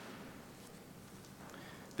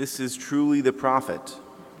This is truly the prophet,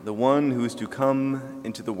 the one who is to come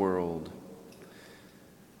into the world.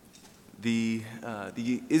 The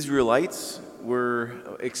Israelites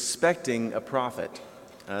were expecting a prophet.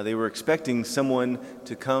 They were expecting someone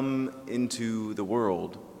to come into the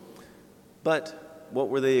world. But what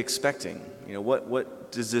were they expecting?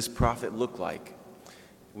 What does this prophet look like?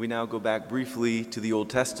 We now go back briefly to the Old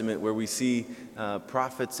Testament, where we see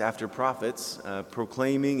prophets after prophets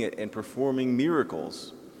proclaiming and performing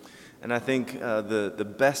miracles. And I think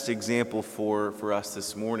the best example for us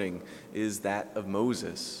this morning is that of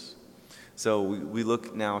Moses. So we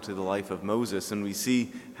look now to the life of Moses, and we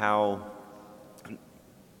see how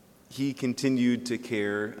he continued to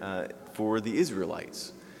care for the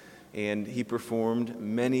Israelites. And he performed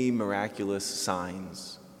many miraculous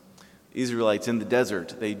signs. Israelites in the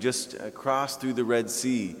desert, they just crossed through the Red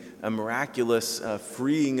Sea, a miraculous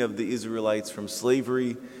freeing of the Israelites from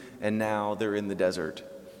slavery, and now they're in the desert,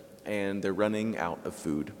 and they're running out of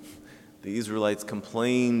food. The Israelites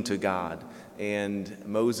complain to God, and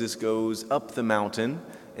Moses goes up the mountain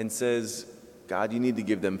and says, God, you need to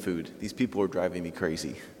give them food. These people are driving me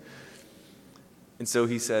crazy. And so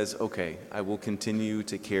he says, okay, I will continue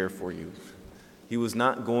to care for you. He was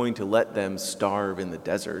not going to let them starve in the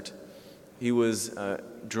desert. He was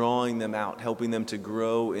drawing them out, helping them to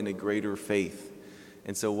grow in a greater faith.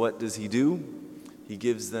 And so what does he do? He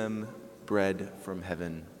gives them bread from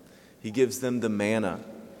heaven. He gives them the manna.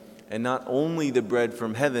 And not only the bread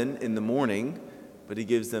from heaven in the morning, but he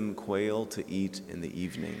gives them quail to eat in the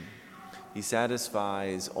evening. He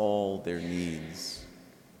satisfies all their needs.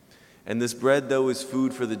 And this bread, though, is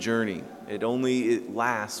food for the journey. It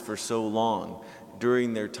lasts for so long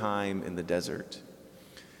during their time in the desert.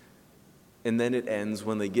 And then it ends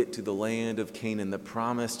when they get to the land of Canaan, the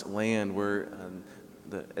promised land where,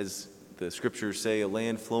 as the scriptures say, a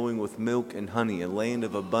land flowing with milk and honey, a land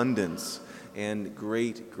of abundance and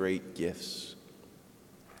great, great gifts.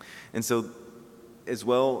 And so, as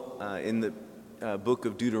well, in the book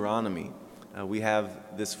of Deuteronomy, we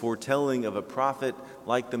have this foretelling of a prophet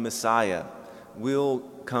like the Messiah will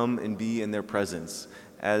come and be in their presence.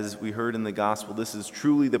 As we heard in the gospel, this is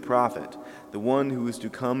truly the prophet, the one who is to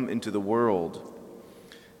come into the world.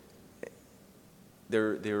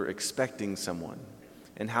 They're expecting someone.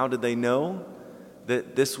 And how did they know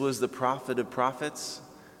that this was the prophet of prophets?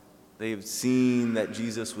 They've seen that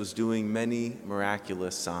Jesus was doing many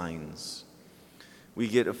miraculous signs. We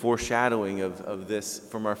get a foreshadowing of this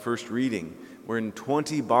from our first reading, wherein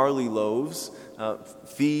 20 barley loaves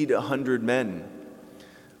feed 100 men.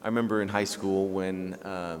 I remember in high school when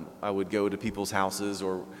I would go to people's houses,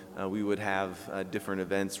 or we would have different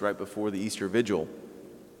events right before the Easter Vigil.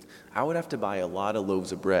 I would have to buy a lot of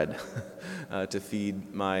loaves of bread to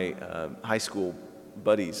feed my high school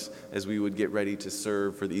buddies as we would get ready to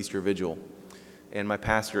serve for the Easter Vigil. And my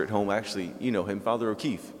pastor at home, actually, you know him, Father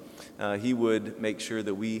O'Keefe, he would make sure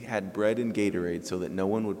that we had bread and Gatorade so that no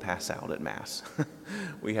one would pass out at Mass.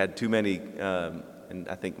 We had too many, and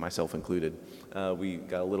I think myself included. We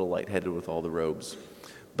got a little lightheaded with all the robes.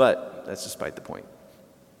 But that's despite the point.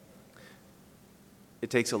 It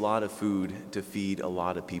takes a lot of food to feed a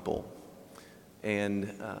lot of people. And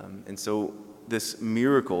so this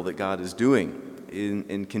miracle that God is doing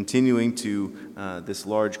in continuing to this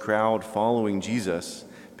large crowd following Jesus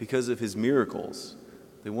because of his miracles,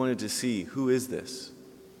 they wanted to see, who is this?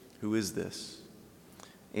 Who is this?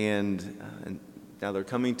 And now they're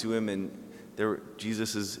coming to him, and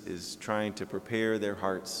Jesus is trying to prepare their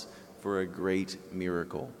hearts for a great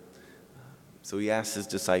miracle. So he asks his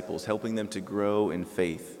disciples, helping them to grow in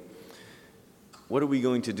faith. What are we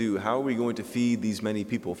going to do? How are we going to feed these many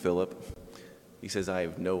people, Philip? He says, I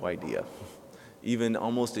have no idea. Even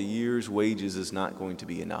almost a year's wages is not going to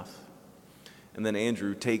be enough. And then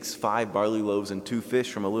Andrew takes 5 barley loaves and 2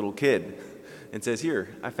 fish from a little kid and says,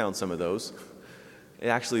 here, I found some of those.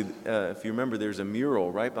 Actually, if you remember, there's a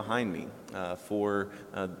mural right behind me for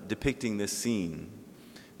depicting this scene.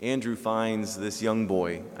 Andrew finds this young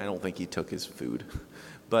boy, I don't think he took his food,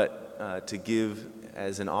 but to give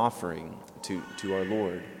as an offering to our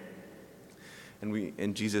Lord.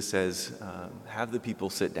 And Jesus says, have the people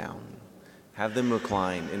sit down, have them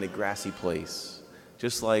recline in a grassy place.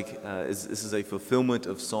 Just like this is a fulfillment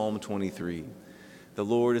of Psalm 23. The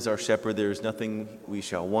Lord is our shepherd, there is nothing we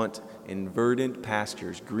shall want. In verdant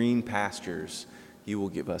pastures, green pastures, he will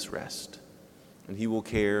give us rest. And he will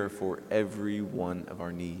care for every one of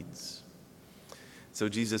our needs. So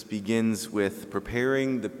Jesus begins with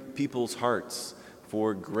preparing the people's hearts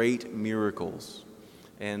for great miracles.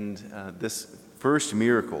 And this first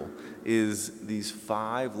miracle is these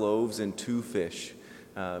 5 loaves and 2 fish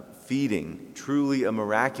feeding, truly a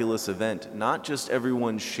miraculous event, not just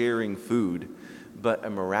everyone sharing food, but a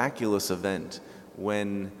miraculous event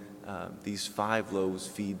when these 5 loaves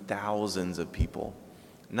feed thousands of people.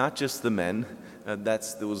 Not just the men,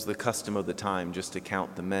 that was the custom of the time, just to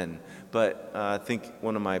count the men. But I think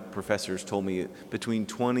one of my professors told me between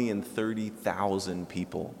 20 and 30,000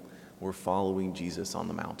 people were following Jesus on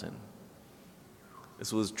the mountain.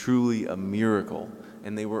 This was truly a miracle,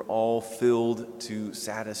 and they were all filled to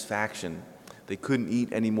satisfaction. They couldn't eat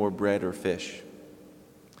any more bread or fish.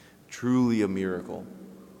 Truly a miracle.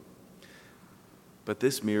 But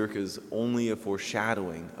this miracle is only a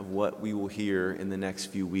foreshadowing of what we will hear in the next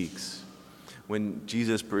few weeks, when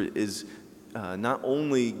Jesus is not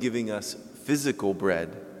only giving us physical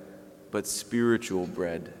bread, but spiritual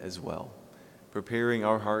bread as well, preparing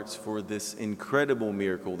our hearts for this incredible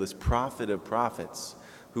miracle, this prophet of prophets,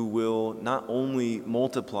 who will not only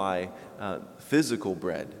multiply physical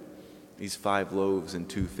bread, these 5 loaves and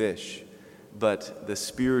 2 fish, but the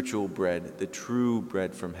spiritual bread, the true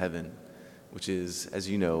bread from heaven, which is, as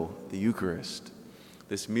you know, the Eucharist.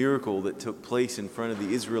 This miracle that took place in front of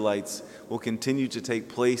the Israelites will continue to take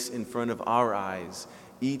place in front of our eyes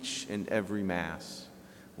each and every Mass,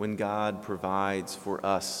 when God provides for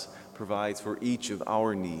us, provides for each of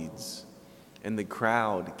our needs, and the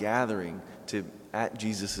crowd gathering at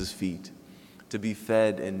Jesus' feet to be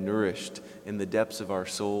fed and nourished in the depths of our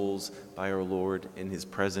souls by our Lord in his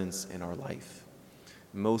presence in our life.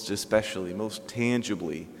 Most especially, most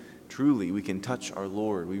tangibly, truly, we can touch our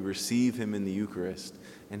Lord. We receive him in the Eucharist,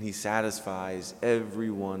 and he satisfies every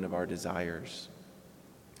one of our desires.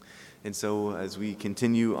 And so as we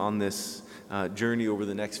continue on this journey over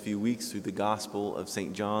the next few weeks through the Gospel of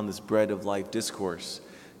St. John, this bread of life discourse,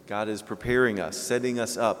 God is preparing us, setting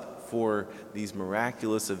us up for these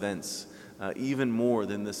miraculous events, even more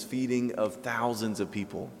than this feeding of thousands of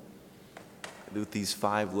people with these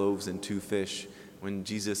 5 loaves and 2 fish, when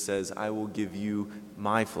Jesus says, I will give you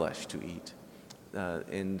my flesh to eat,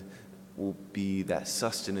 and will be that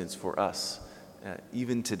sustenance for us,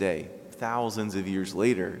 even today, thousands of years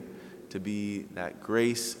later, to be that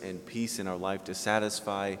grace and peace in our life to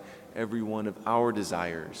satisfy every one of our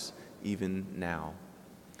desires, even now.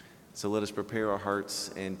 So let us prepare our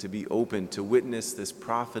hearts and to be open to witness this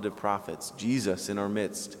prophet of prophets, Jesus, in our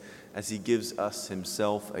midst, as he gives us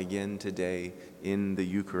himself again today in the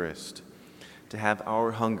Eucharist, to have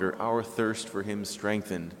our hunger, our thirst for him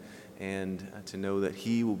strengthened, and to know that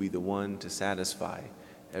he will be the one to satisfy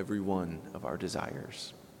every one of our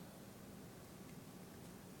desires.